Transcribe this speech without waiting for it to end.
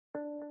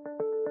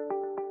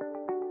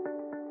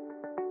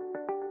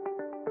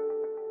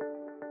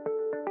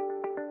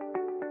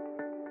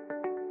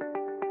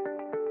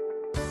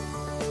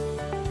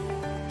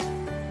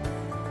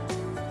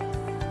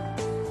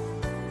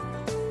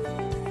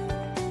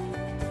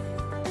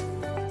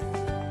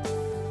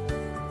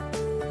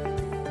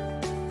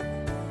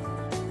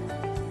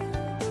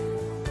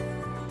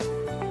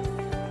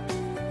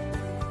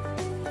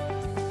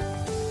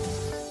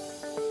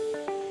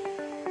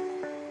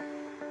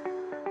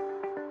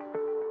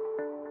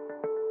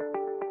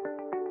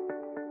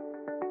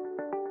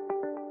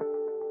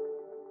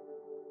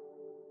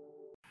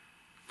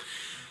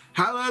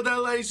Hello there,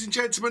 ladies and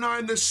gentlemen.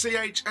 I'm the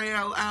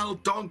CHALL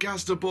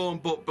Doncaster born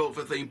but built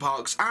for theme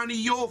parks and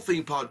your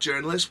theme park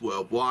journalist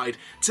worldwide.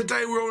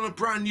 Today we're on a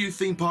brand new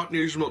Theme Park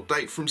Newsroom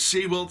update from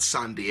SeaWorld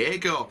San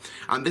Diego,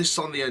 and this is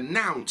on the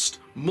announced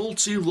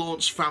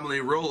multi-launch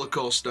family roller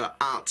coaster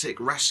Arctic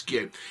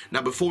Rescue.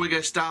 Now before we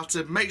get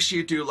started, make sure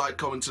you do like,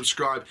 comment,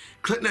 subscribe,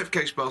 click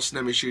notification bell so you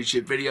never miss a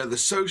YouTube video. The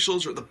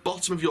socials are at the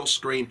bottom of your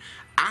screen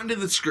and in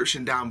the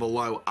description down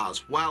below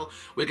as well.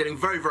 We're getting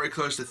very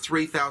close to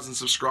 3,000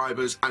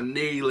 subscribers and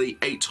nearly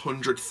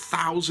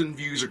 800,000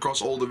 views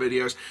across all the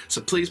videos,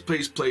 so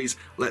please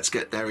let's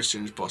get there as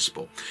soon as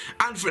possible.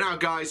 And for now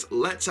guys,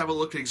 let's have a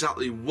look at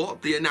exactly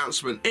what the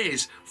announcement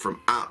is from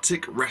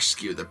Arctic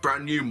Rescue, the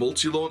brand new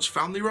multi-launch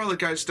family roller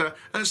coaster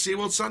at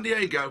SeaWorld San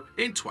Diego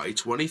in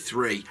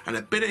 2023, and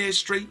a bit of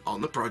history on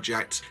the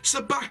project.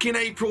 So back in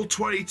April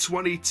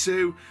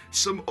 2022,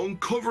 some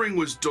uncovering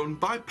was done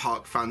by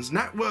Park Fans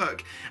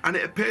Network, and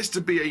it appears to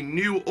be a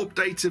new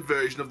updated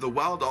version of the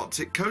Wild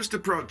Arctic Coaster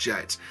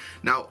project.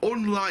 Now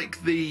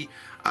unlike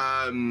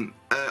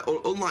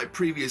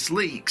previous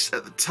leaks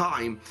at the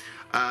time,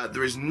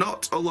 there is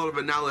not a lot of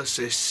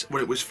analysis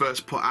when it was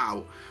first put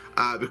out,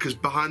 because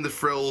Behind the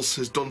Thrills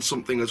has done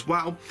something as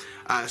well.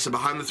 So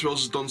Behind the Thrills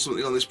has done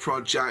something on this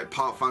project,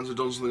 Park Fans have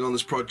done something on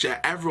this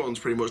project, everyone's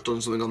pretty much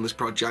done something on this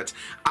project,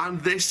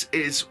 and this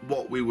is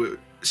what we were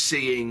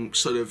seeing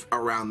sort of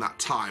around that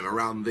time,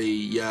 around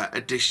the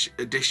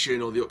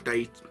addition or the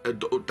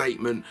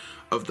updatement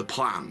of the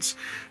plans.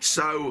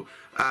 So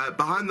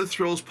Behind the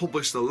Thrills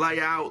published the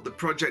layout. The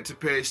project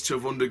appears to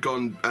have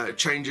undergone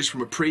changes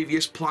from a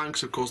previous plan,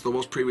 because of course there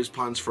was previous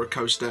plans for a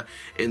coaster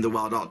in the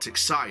Wild Arctic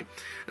site,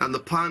 and the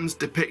plans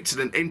depicted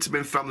an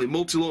Intamin family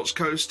multi-launch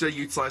coaster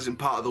utilising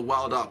part of the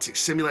Wild Arctic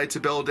simulator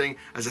building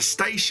as a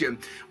station,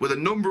 with a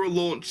number of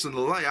launches, and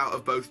the layout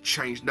of both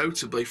changed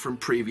notably from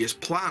previous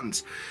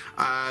plans.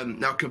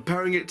 Now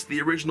comparing it to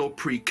the original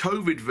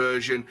pre-COVID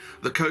version,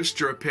 the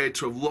coaster appeared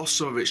to have lost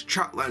some of its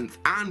track length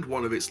and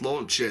one of its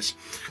launches,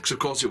 because of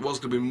course it was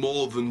going to be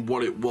more than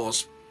what it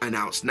was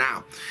announced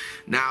now.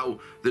 Now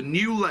the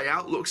new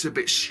layout looks a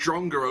bit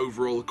stronger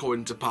overall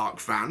according to Park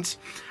Fans.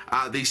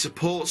 The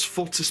supports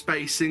footer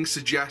spacing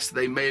suggests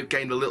they may have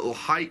gained a little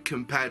height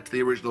compared to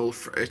the original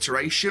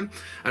iteration,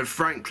 and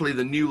frankly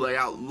the new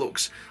layout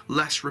looks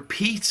less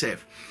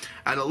repetitive.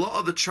 And a lot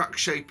of the track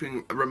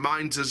shaping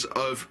reminds us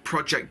of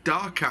Project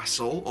Dark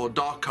Castle, or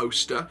Dark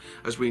Coaster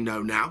as we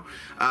know now,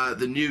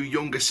 the new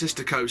younger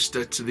sister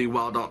coaster to the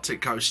Wild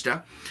Arctic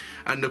coaster.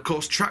 And of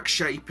course track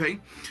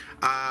shaping,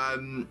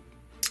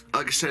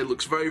 like I say, it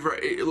looks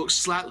it looks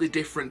slightly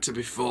different to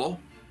before.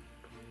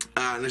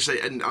 And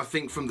I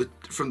think from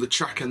the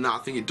track and that, I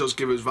think it does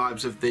give us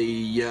vibes of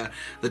the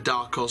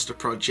Dark Coaster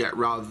project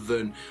rather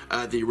than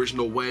the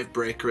original Wave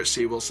Breaker at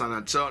SeaWorld San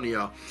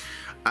Antonio.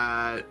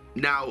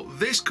 Now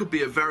this could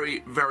be a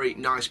very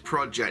nice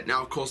project.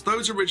 Now of course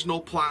those original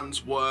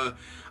plans were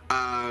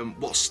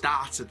what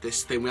started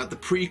this thing. We had the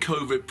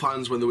pre-COVID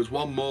plans when there was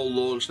one more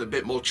launch and a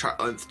bit more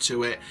track length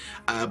to it,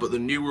 but the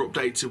newer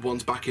updated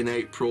ones back in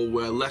April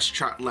were less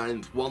track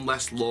length, one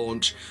less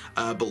launch,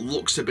 but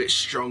looks a bit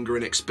stronger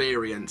in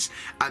experience.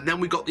 And then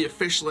we got the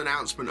official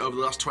announcement over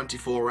the last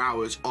 24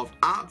 hours of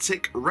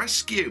Arctic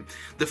Rescue,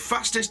 the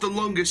fastest and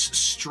longest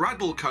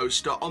straddle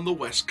coaster on the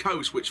West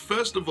Coast, which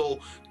first of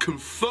all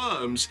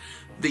confirms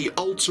the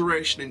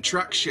alteration in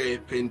track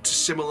shaping to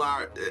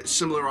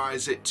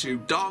similarize it to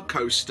Dark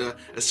Coaster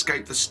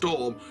Escape the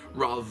Storm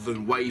rather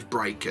than Wave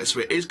Breaker.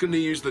 So it is going to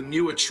use the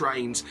newer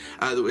trains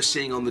that we're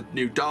seeing on the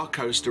new Dark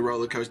Coaster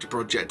roller coaster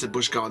project at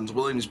Busch Gardens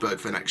Williamsburg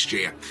for next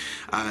year.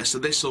 So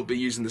this will be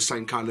using the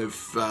same kind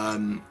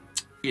of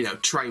you know,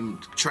 train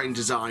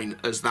design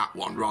as that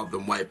one rather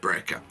than Wave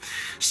Breaker.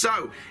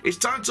 So it's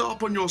time to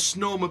hop on your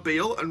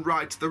snowmobile and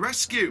ride to the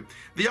rescue.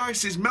 The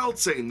ice is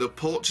melting, the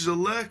porches are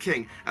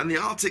lurking, and the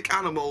Arctic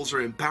animals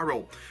are in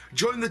peril.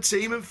 Join the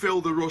team and feel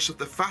the rush of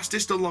the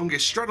fastest and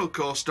longest straddle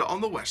coaster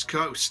on the West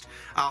Coast.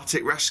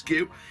 Arctic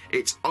Rescue,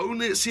 it's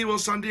only at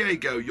SeaWorld San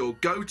Diego, your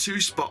go-to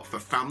spot for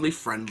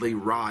family-friendly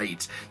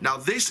rides. Now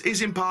this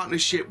is in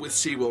partnership with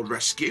SeaWorld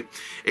Rescue.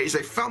 It is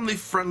a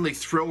family-friendly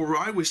thrill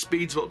ride with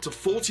speeds of up to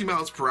 40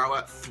 miles per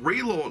hour,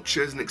 3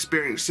 launches, and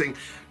experiencing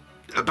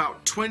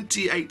about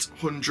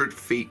 2,800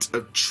 feet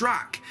of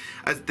track.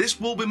 As this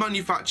will be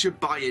manufactured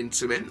by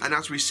Intamin, and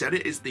as we said,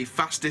 it is the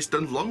fastest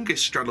and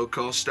longest straddle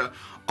coaster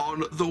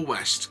on the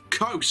West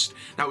Coast.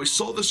 Now we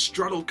saw the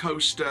straddle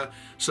coaster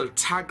sort of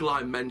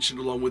tagline mentioned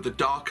along with the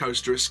Dark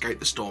Coaster Escape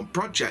the Storm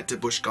project at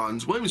Busch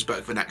Gardens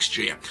Williamsburg for next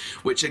year,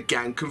 which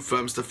again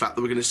confirms the fact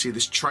that we're going to see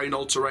this train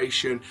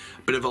alteration,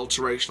 a bit of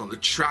alteration on the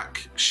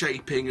track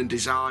shaping and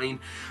design,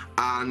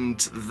 and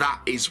that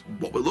is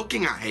what we're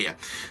looking at here.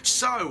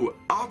 So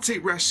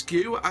Arctic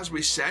Rescue, as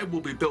we said,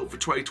 will be built for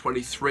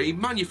 2023,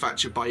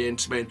 manufactured by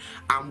Intamin,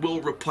 and will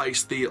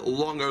replace the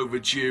long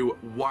overdue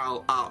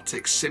Wild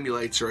Arctic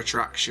simulator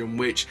attraction attraction,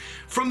 which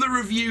from the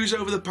reviews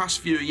over the past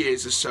few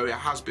years or so, it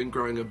has been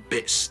growing a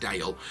bit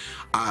stale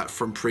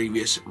from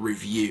previous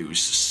reviews.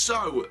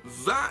 So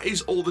that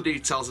is all the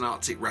details on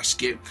Arctic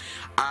Rescue.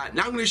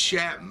 Now I'm going to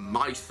share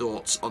my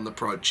thoughts on the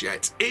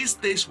project. Is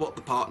this what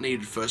the park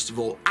needed? First of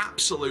all,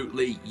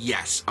 absolutely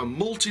yes. A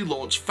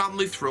multi-launch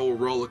family thrill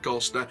roller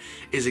coaster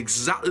is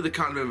exactly the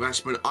kind of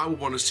investment I would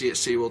want to see at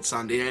SeaWorld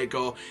San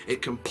Diego.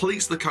 It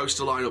completes the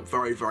coaster lineup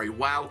very, very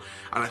well,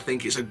 and I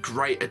think it's a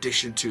great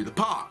addition to the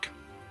park.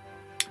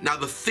 Now,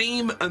 the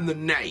theme and the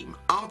name,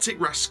 Arctic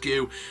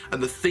Rescue,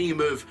 and the theme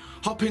of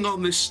hopping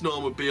on this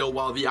snowmobile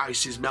while the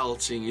ice is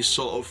melting, is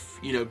sort of,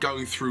 you know,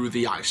 going through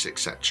the ice,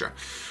 etc.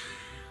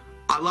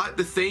 I like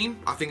the theme.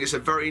 I think it's a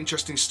very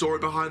interesting story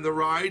behind the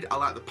ride. I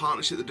like the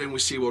partnership they're doing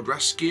with SeaWorld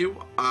Rescue.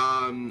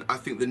 I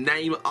think the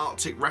name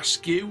Arctic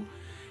Rescue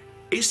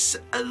is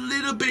a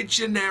little bit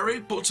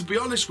generic, but to be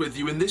honest with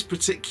you, in this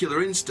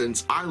particular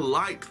instance, I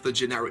like the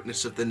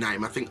genericness of the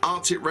name. I think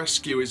Arctic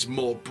Rescue is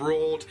more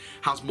broad,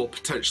 has more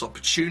potential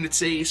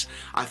opportunities.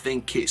 I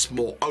think it's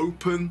more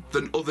open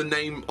than other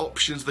name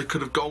options they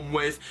could have gone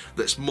with,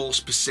 that's more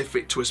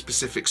specific to a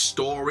specific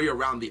story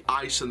around the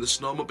ice and the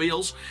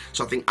snowmobiles.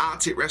 So I think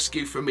Arctic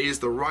Rescue for me is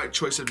the right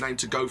choice of name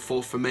to go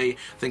for me.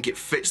 I think it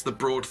fits the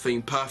broad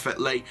theme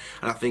perfectly,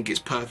 and I think it's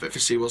perfect for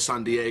SeaWorld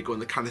San Diego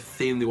and the kind of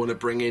theme they want to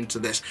bring into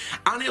this.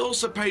 And it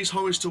also pays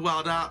homage to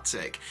Wild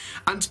Arctic.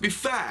 And to be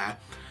fair,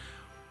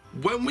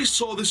 when we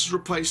saw this as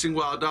replacing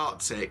Wild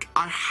Arctic,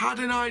 I had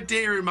an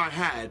idea in my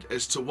head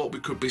as to what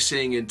we could be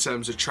seeing in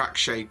terms of track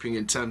shaping,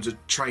 in terms of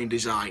train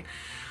design.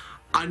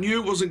 I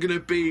knew it wasn't going to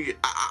be...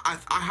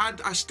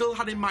 I still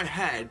had in my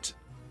head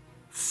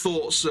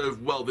thoughts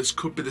of, well, this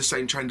could be the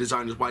same train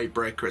design as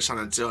Wavebreaker at San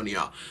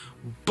Antonio.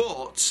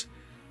 But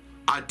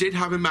I did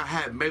have in my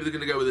head, maybe they're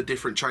going to go with a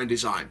different train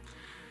design.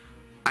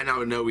 And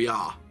now I know we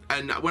are.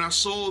 And when I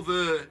saw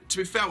the, to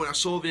be fair, when I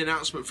saw the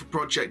announcement for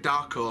Project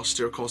Dark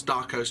Coaster, of course,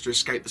 Dark Coaster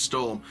Escape the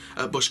Storm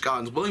at Busch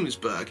Gardens,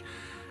 Williamsburg,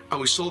 and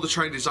we saw the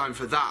train design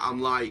for that,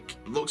 I'm like,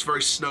 looks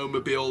very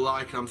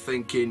snowmobile-like, and I'm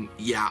thinking,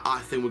 yeah, I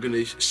think we're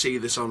going to see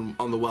this on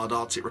the Wild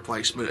Arctic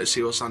replacement at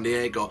SeaWorld San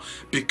Diego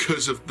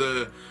because of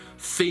the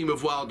theme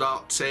of Wild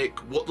Arctic,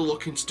 what they're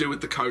looking to do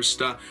with the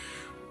coaster,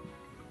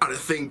 and I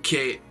think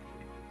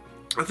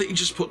you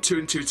just put 2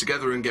 and 2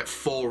 together and get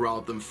 4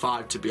 rather than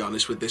 5, to be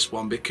honest, with this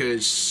one,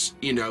 because,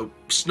 you know,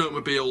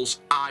 snowmobiles,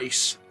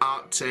 ice,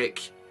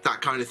 Arctic, that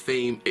kind of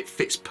theme, it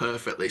fits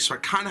perfectly. So I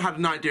kind of had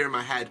an idea in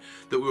my head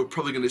that we were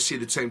probably going to see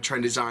the same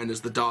train design as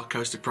the Dark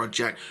Coaster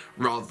project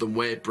rather than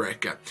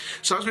Wavebreaker.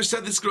 So as we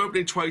said, this is going to open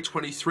in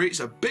 2023.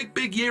 It's a big,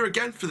 big year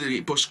again for the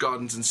Busch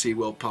Gardens and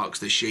SeaWorld parks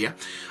this year.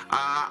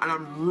 And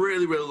I'm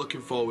really, really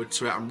looking forward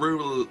to it. I'm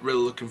really,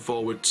 really looking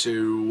forward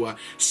to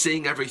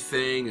seeing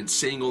everything and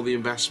seeing all the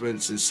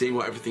investments and seeing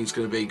what everything's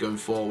going to be going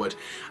forward.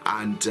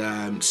 And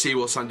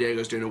SeaWorld San Diego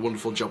is doing a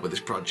wonderful job with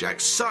this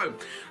project. So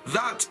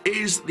that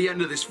is the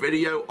end of this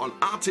video on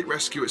Arctic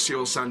Rescue at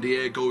SeaWorld San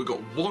Diego. We've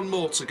got one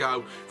more to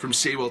go from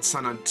SeaWorld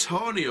San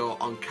Antonio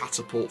on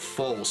Catapult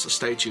Falls, so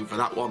stay tuned for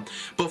that one.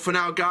 But for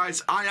now,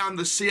 guys, I am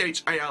the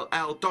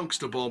CHALL,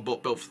 Doncaster born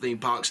but built for theme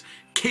parks.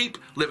 Keep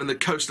living the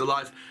coaster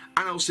life,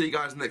 and I'll see you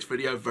guys in the next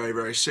video very,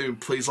 very soon.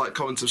 Please like,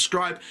 comment,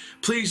 subscribe.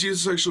 Please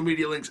use the social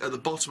media links at the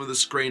bottom of the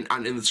screen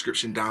and in the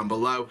description down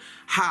below.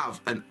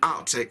 Have an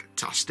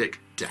Arctic-tastic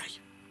day.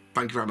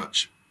 Thank you very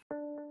much.